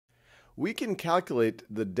We can calculate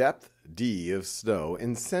the depth d of snow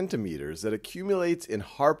in centimeters that accumulates in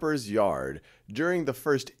Harper's yard during the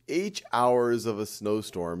first h hours of a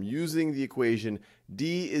snowstorm using the equation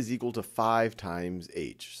d is equal to 5 times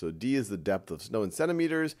h. So d is the depth of snow in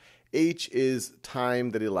centimeters, h is time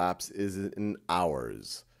that elapses in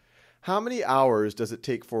hours. How many hours does it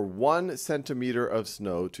take for 1 centimeter of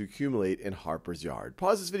snow to accumulate in Harper's yard?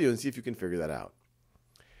 Pause this video and see if you can figure that out.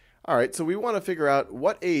 All right, so we want to figure out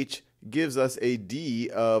what h gives us a d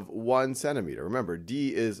of 1 centimeter. Remember,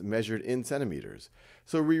 d is measured in centimeters.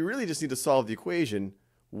 So we really just need to solve the equation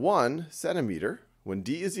 1 centimeter. When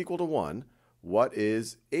d is equal to 1, what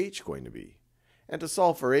is h going to be? And to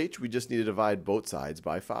solve for h, we just need to divide both sides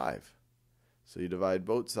by 5. So you divide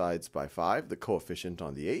both sides by 5, the coefficient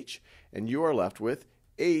on the h, and you are left with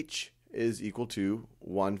h is equal to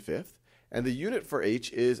 1/5. And the unit for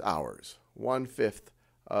h is hours, 1/5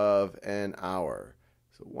 of an hour.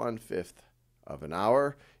 So 1/5 of an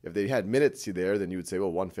hour. If they had minutes there, then you would say,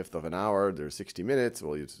 well, 1/5 of an hour, there's 60 minutes.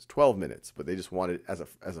 Well, it's 12 minutes, but they just want it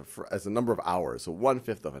as a number of hours. So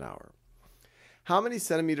 1/5 of an hour. How many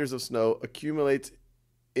centimeters of snow accumulates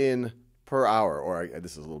in per hour? Or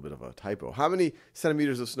this is a little bit of a typo. How many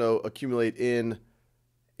centimeters of snow accumulate in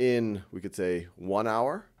we could say 1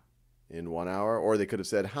 hour? In 1 hour. Or they could have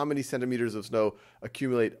said, how many centimeters of snow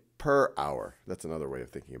accumulate per hour? That's another way of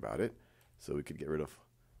thinking about it. So we could get rid of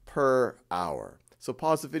per hour. So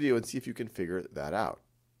pause the video and see if you can figure that out.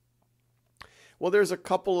 Well, there's a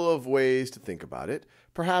couple of ways to think about it.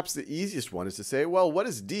 Perhaps the easiest one is to say, well, what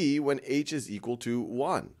is d when h is equal to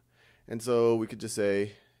 1? And so we could just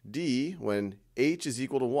say d when h is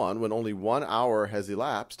equal to 1, when only 1 hour has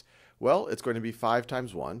elapsed, well, it's going to be 5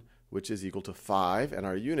 times 1, which is equal to 5, and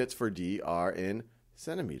our units for d are in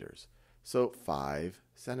centimeters. So 5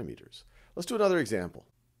 centimeters. Let's do another example.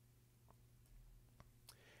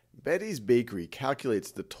 Betty's Bakery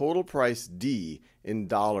calculates the total price d in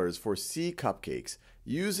dollars for C cupcakes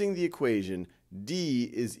using the equation d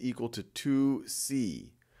is equal to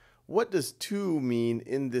 2c. What does 2 mean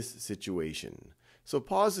in this situation? So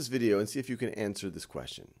pause this video and see if you can answer this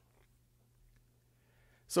question.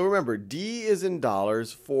 So remember, d is in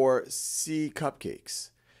dollars for C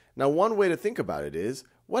cupcakes. Now one way to think about it is,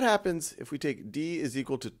 what happens if we take d is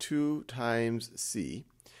equal to 2 times c?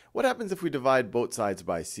 What happens if we divide both sides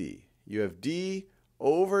by c? You have d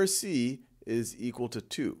over c is equal to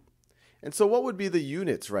 2. And so what would be the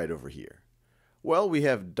units right over here? Well, we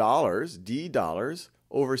have dollars, d dollars,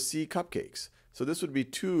 over c cupcakes. So this would be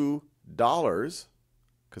 $2,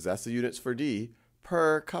 because that's the units for d,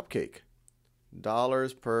 per cupcake.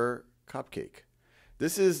 Dollars per cupcake.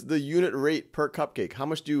 This is the unit rate per cupcake. How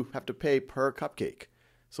much do you have to pay per cupcake?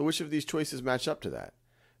 So which of these choices match up to that?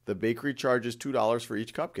 The bakery charges $2 for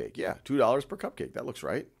each cupcake. Yeah, $2 per cupcake. That looks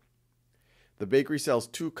right. The bakery sells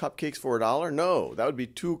 2 cupcakes for $1. No, that would be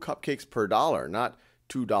 2 cupcakes per dollar, not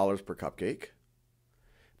 $2 per cupcake.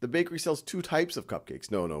 The bakery sells 2 types of cupcakes.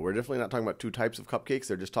 No, we're definitely not talking about 2 types of cupcakes.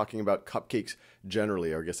 They're just talking about cupcakes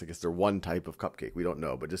generally, or I guess they're one type of cupcake. We don't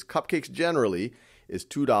know, but just cupcakes generally is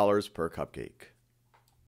 $2 per cupcake.